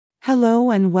Hello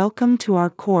and welcome to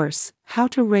our course, How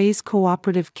to Raise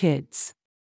Cooperative Kids.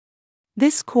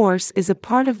 This course is a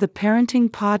part of the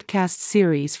parenting podcast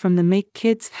series from the Make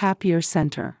Kids Happier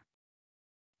Center.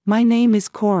 My name is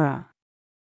Cora.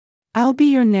 I'll be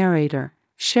your narrator,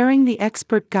 sharing the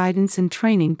expert guidance and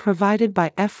training provided by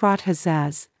Efrat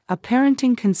Hazaz, a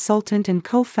parenting consultant and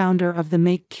co-founder of the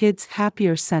Make Kids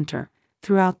Happier Center,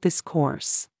 throughout this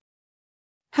course.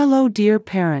 Hello dear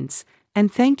parents, and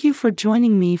thank you for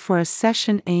joining me for a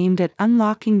session aimed at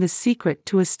unlocking the secret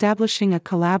to establishing a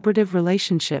collaborative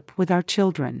relationship with our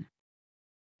children.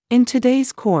 In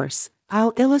today's course,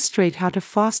 I'll illustrate how to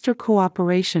foster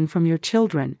cooperation from your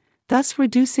children, thus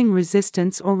reducing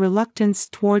resistance or reluctance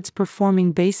towards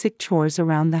performing basic chores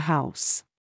around the house.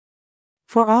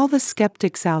 For all the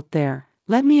skeptics out there,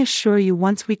 let me assure you,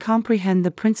 once we comprehend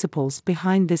the principles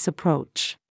behind this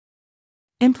approach,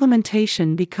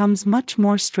 implementation becomes much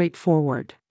more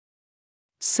straightforward.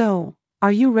 So,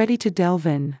 are you ready to delve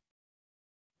in?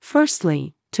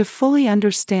 Firstly, to fully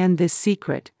understand this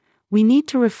secret, we need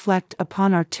to reflect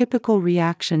upon our typical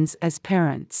reactions as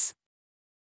parents.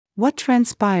 What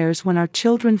transpires when our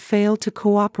children fail to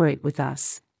cooperate with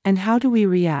us, and how do we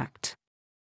react?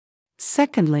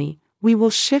 Secondly, we will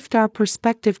shift our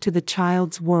perspective to the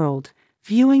child's world,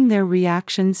 viewing their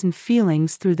reactions and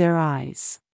feelings through their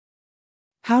eyes.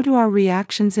 How do our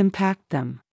reactions impact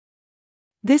them?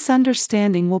 This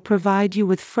understanding will provide you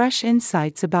with fresh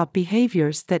insights about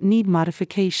behaviors that need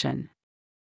modification.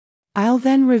 I'll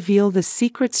then reveal the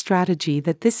secret strategy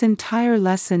that this entire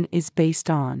lesson is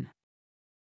based on.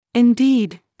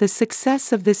 Indeed, the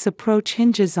success of this approach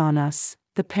hinges on us,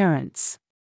 the parents.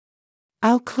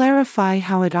 I'll clarify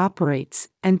how it operates,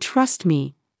 and trust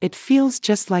me, it feels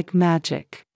just like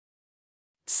magic.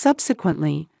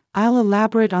 Subsequently, I'll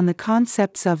elaborate on the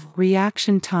concepts of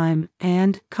reaction time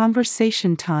and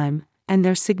conversation time and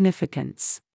their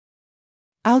significance.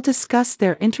 I'll discuss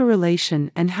their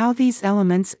interrelation and how these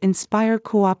elements inspire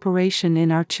cooperation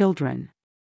in our children.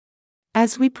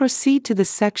 As we proceed to the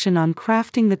section on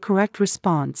crafting the correct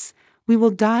response, we will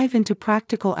dive into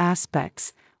practical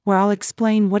aspects, where I'll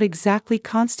explain what exactly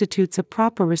constitutes a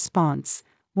proper response,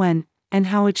 when, and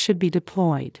how it should be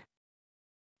deployed.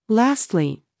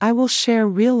 Lastly, I will share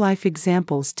real-life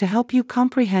examples to help you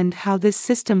comprehend how this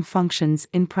system functions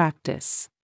in practice.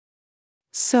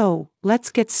 So, let's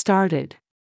get started.